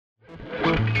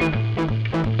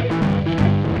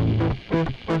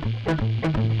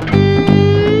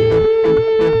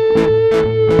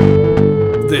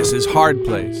is Hard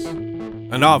Place,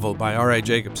 a novel by R.A.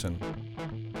 Jacobson.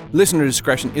 Listener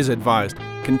discretion is advised,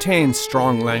 contains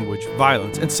strong language,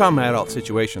 violence, and some adult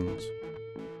situations.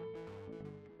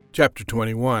 Chapter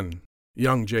 21.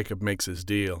 Young Jacob Makes His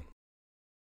Deal.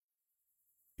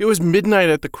 It was midnight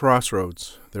at the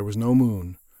crossroads. There was no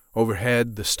moon.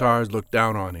 Overhead, the stars looked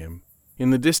down on him.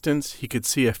 In the distance, he could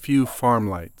see a few farm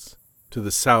lights. To the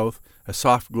south, a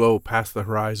soft glow past the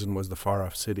horizon was the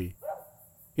far-off city.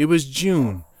 It was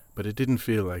June, but it didn't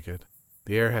feel like it.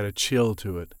 The air had a chill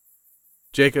to it.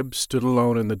 Jacob stood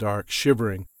alone in the dark,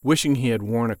 shivering, wishing he had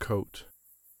worn a coat.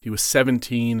 He was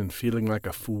 17 and feeling like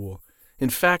a fool. In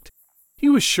fact, he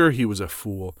was sure he was a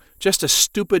fool, just a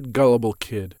stupid, gullible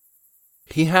kid.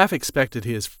 He half expected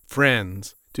his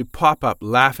friends to pop up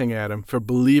laughing at him for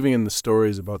believing in the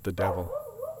stories about the devil.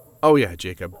 Oh yeah,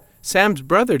 Jacob. Sam's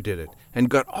brother did it, and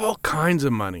got all kinds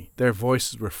of money. Their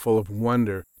voices were full of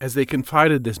wonder as they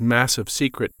confided this massive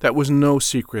secret that was no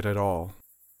secret at all.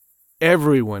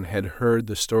 Everyone had heard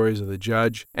the stories of the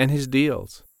judge and his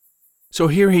deals. So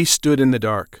here he stood in the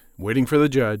dark, waiting for the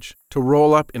judge to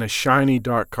roll up in a shiny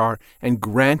dark car and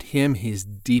grant him his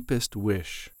deepest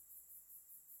wish.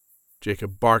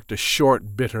 Jacob barked a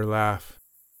short, bitter laugh.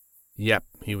 Yep,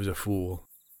 he was a fool.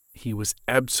 He was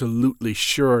absolutely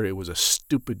sure it was a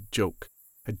stupid joke.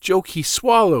 A joke he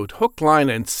swallowed, hook, line,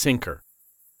 and sinker.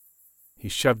 He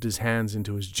shoved his hands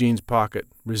into his jeans pocket,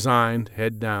 resigned,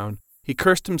 head down. He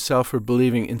cursed himself for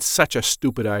believing in such a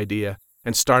stupid idea,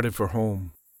 and started for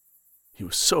home. He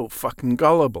was so fucking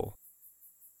gullible.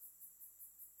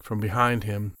 From behind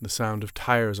him, the sound of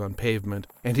tires on pavement,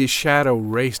 and his shadow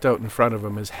raced out in front of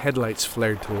him as headlights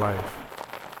flared to life.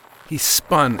 He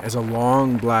spun as a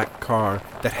long black car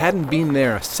that hadn't been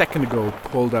there a second ago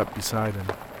pulled up beside him.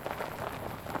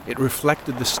 It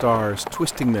reflected the stars,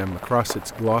 twisting them across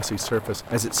its glossy surface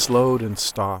as it slowed and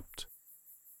stopped.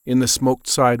 In the smoked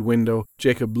side window,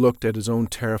 Jacob looked at his own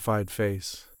terrified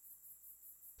face.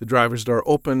 The driver's door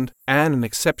opened, and an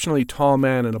exceptionally tall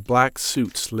man in a black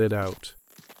suit slid out.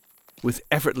 With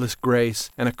effortless grace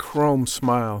and a chrome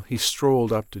smile, he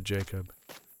strolled up to Jacob.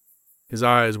 His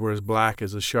eyes were as black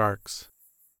as a shark's.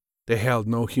 They held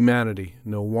no humanity,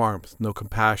 no warmth, no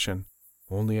compassion,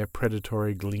 only a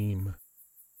predatory gleam.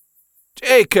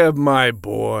 "Jacob, my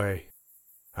boy,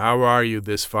 how are you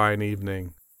this fine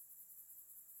evening?"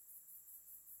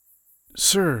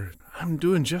 "Sir, I'm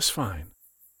doing just fine."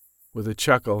 With a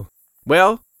chuckle.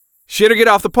 "Well, shit or get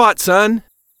off the pot, son.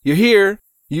 You're here.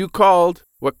 You called.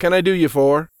 What can I do you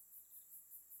for?"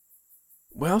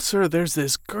 "Well, sir, there's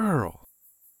this girl."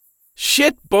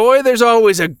 "Shit, boy, there's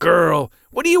always a girl.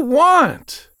 What do you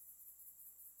want?"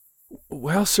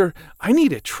 "Well, sir, I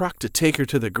need a truck to take her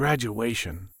to the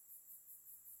graduation."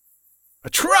 "A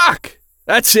truck?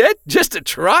 That's it? Just a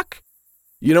truck?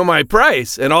 You know my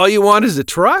price, and all you want is a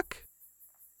truck?"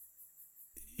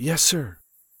 "Yes, sir."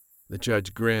 The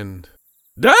judge grinned.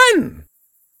 "Done!"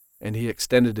 And he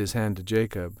extended his hand to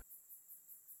Jacob.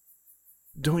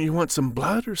 "Don't you want some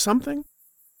blood or something?"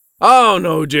 "Oh,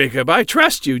 no, Jacob, I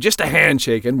trust you. Just a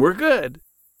handshake and we're good."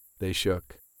 They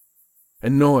shook. A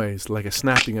noise like a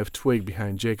snapping of twig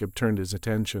behind Jacob turned his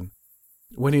attention.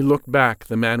 When he looked back,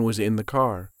 the man was in the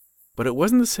car. But it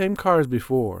wasn't the same car as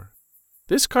before.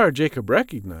 This car Jacob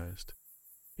recognized.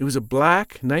 It was a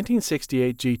black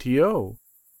 1968 GTO.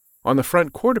 On the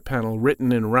front quarter panel,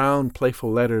 written in round,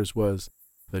 playful letters, was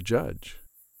 "The Judge."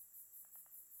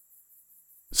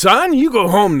 "Son, you go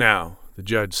home now," the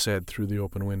judge said through the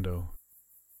open window.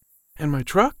 "And my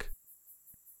truck?"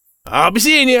 "I'll be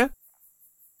seeing you."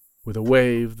 With a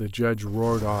wave, the judge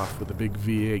roared off with the big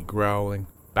V8 growling,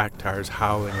 back tires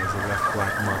howling as they left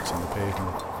black marks on the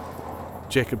pavement.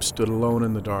 Jacob stood alone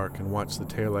in the dark and watched the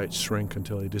taillights shrink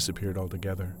until he disappeared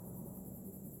altogether.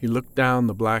 He looked down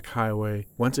the black highway,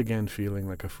 once again feeling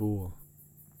like a fool.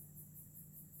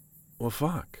 Well,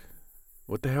 fuck.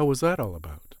 What the hell was that all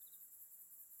about?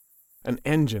 An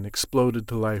engine exploded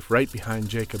to life right behind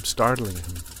Jacob, startling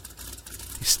him.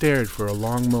 He stared for a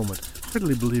long moment,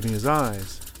 hardly believing his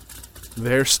eyes.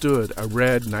 There stood a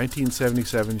red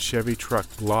 1977 Chevy truck,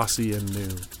 glossy and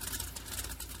new.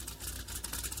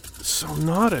 So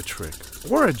not a trick,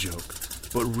 or a joke,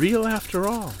 but real after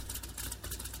all.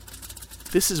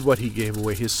 This is what he gave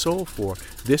away his soul for.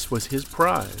 This was his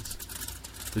prize.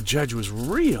 The judge was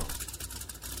real.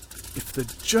 If the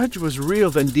judge was real,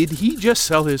 then did he just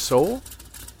sell his soul?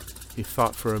 He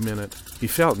thought for a minute. He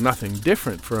felt nothing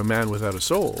different for a man without a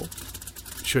soul.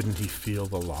 Shouldn't he feel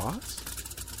the loss?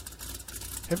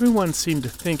 Everyone seemed to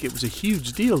think it was a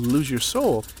huge deal to lose your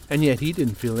soul, and yet he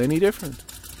didn't feel any different.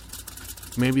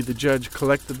 Maybe the judge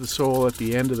collected the soul at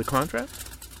the end of the contract?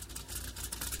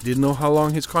 didn't know how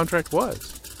long his contract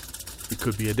was. It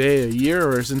could be a day, a year,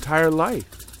 or his entire life.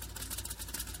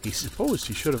 He supposed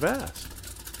he should have asked.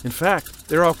 In fact,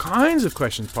 there are all kinds of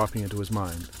questions popping into his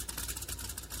mind.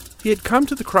 He had come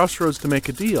to the crossroads to make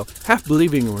a deal, half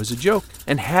believing it was a joke,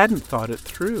 and hadn't thought it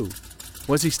through.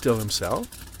 Was he still himself,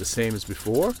 the same as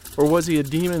before, or was he a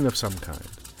demon of some kind?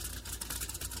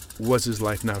 Was his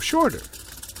life now shorter?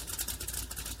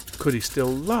 Could he still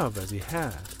love as he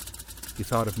had? He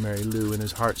thought of Mary Lou and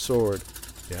his heart soared.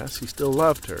 Yes, he still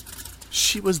loved her.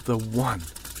 She was the one,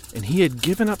 and he had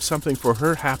given up something for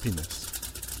her happiness.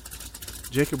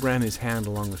 Jacob ran his hand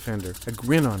along the fender, a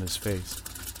grin on his face.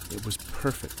 It was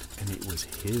perfect, and it was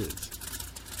his.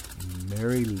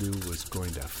 Mary Lou was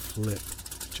going to flip.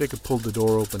 Jacob pulled the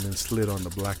door open and slid on the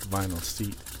black vinyl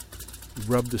seat.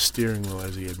 He rubbed the steering wheel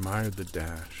as he admired the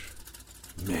dash.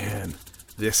 Man,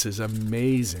 this is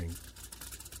amazing.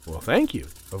 Well, thank you,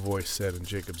 a voice said in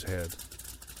Jacob's head.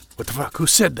 What the fuck? Who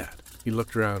said that? He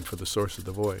looked around for the source of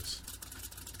the voice.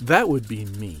 That would be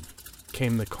me,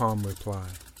 came the calm reply.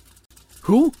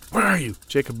 Who? Where are you?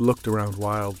 Jacob looked around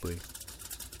wildly.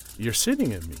 You're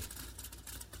sitting in me.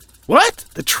 What?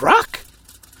 The truck?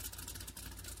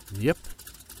 Yep.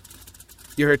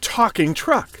 You're a talking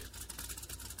truck.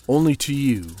 Only to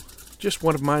you. Just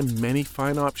one of my many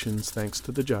fine options thanks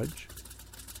to the judge.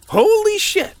 Holy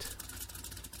shit!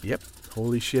 Yep,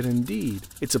 holy shit indeed.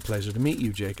 It's a pleasure to meet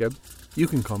you, Jacob. You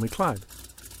can call me Clyde.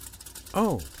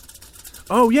 Oh,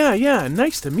 yeah,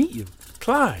 nice to meet you.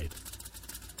 Clyde.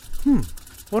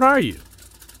 What are you?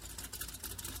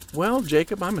 Well,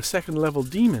 Jacob, I'm a second-level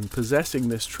demon possessing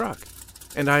this truck,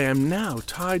 and I am now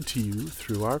tied to you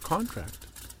through our contract.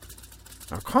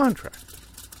 Our contract?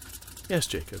 Yes,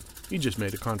 Jacob, you just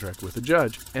made a contract with the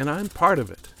judge, and I'm part of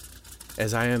it.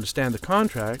 As I understand the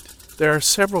contract, there are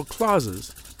several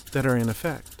clauses that are in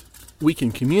effect. We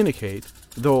can communicate,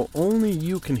 though only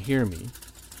you can hear me.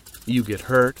 You get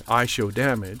hurt, I show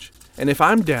damage, and if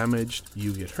I'm damaged,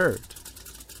 you get hurt.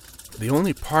 The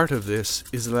only part of this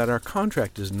is that our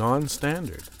contract is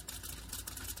non-standard.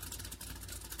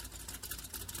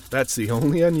 That's the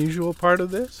only unusual part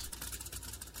of this?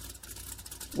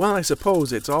 Well, I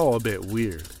suppose it's all a bit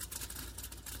weird.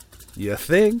 You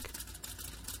think?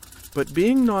 But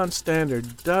being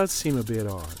non-standard does seem a bit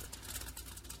odd.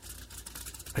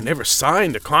 I never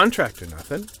signed a contract or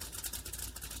nothing.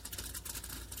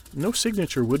 No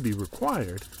signature would be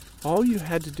required. All you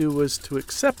had to do was to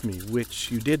accept me,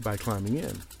 which you did by climbing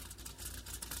in.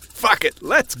 Fuck it,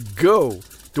 let's go!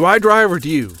 Do I drive or do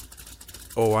you?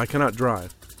 Oh, I cannot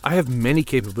drive. I have many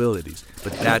capabilities,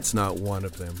 but that's not one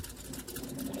of them.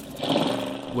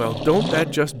 Well, don't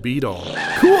that just beat all?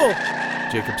 Cool!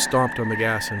 Jacob stomped on the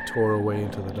gas and tore away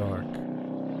into the dark.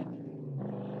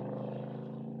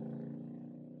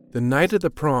 The night of the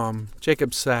prom,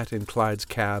 Jacob sat in Clyde's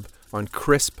cab on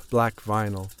crisp black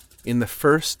vinyl, in the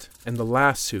first and the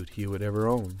last suit he would ever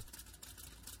own.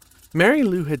 Mary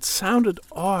Lou had sounded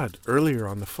odd earlier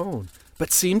on the phone,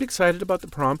 but seemed excited about the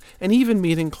prom and even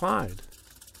meeting Clyde.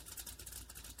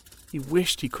 He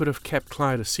wished he could have kept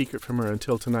Clyde a secret from her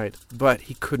until tonight, but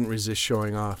he couldn't resist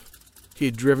showing off. He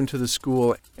had driven to the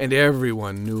school, and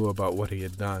everyone knew about what he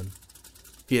had done.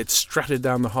 He had strutted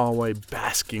down the hallway,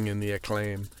 basking in the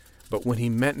acclaim, but when he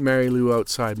met Mary Lou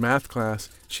outside math class,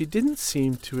 she didn't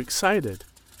seem too excited.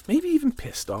 Maybe even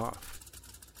pissed off.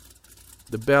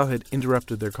 The bell had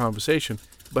interrupted their conversation,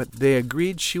 but they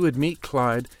agreed she would meet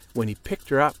Clyde when he picked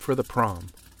her up for the prom.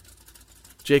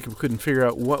 Jacob couldn't figure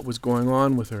out what was going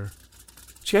on with her.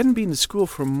 She hadn't been to school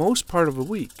for most part of a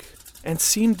week, and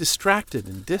seemed distracted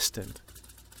and distant.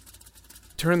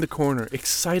 He turned the corner,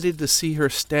 excited to see her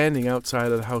standing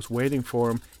outside of the house waiting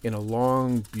for him in a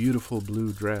long, beautiful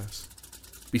blue dress.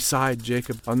 Beside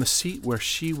Jacob, on the seat where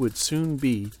she would soon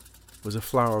be, was a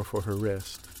flower for her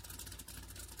wrist.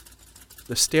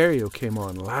 The stereo came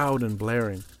on, loud and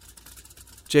blaring.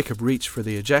 Jacob reached for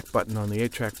the eject button on the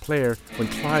 8-track player when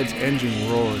Clyde's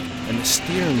engine roared and the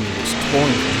steering wheel was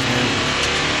torn from his hand.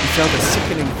 He felt a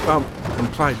sickening thump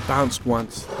and Clyde bounced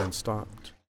once, then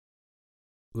stopped.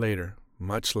 Later,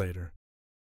 much later,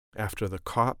 after the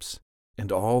cops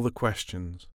and all the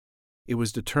questions, it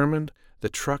was determined the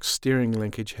truck's steering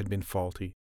linkage had been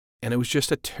faulty, and it was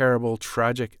just a terrible,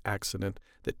 tragic accident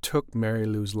that took Mary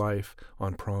Lou's life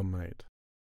on prom night.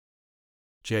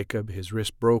 Jacob, his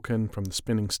wrist broken from the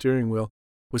spinning steering wheel,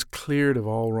 was cleared of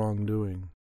all wrongdoing.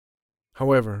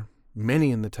 However, many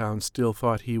in the town still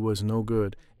thought he was no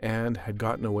good and had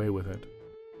gotten away with it.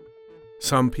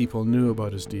 Some people knew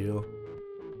about his deal.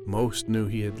 Most knew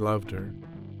he had loved her,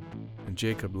 and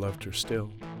Jacob loved her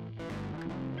still.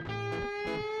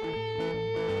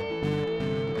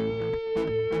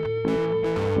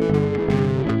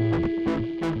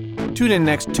 Tune in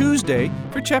next Tuesday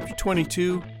for Chapter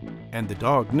 22, And the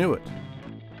Dog Knew It.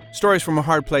 Stories from a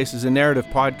Hard Place is a narrative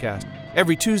podcast.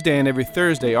 Every Tuesday and every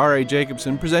Thursday, R.A.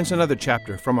 Jacobson presents another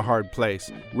chapter from A Hard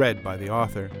Place, read by the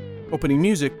author. Opening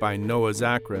music by Noah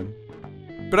Zachrin.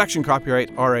 Production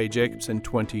copyright R.A. Jacobson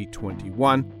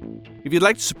 2021. If you'd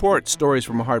like to support Stories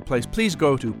from a Hard Place, please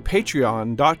go to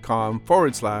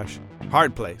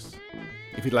patreon.com/hardplace.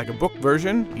 If you'd like a book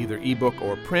version, either ebook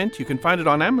or print, you can find it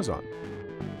on Amazon.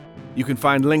 You can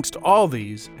find links to all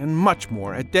these and much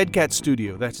more at Dead Cat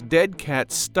Studio. That's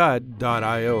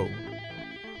deadcatstud.io.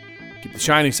 Keep the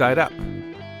shiny side up.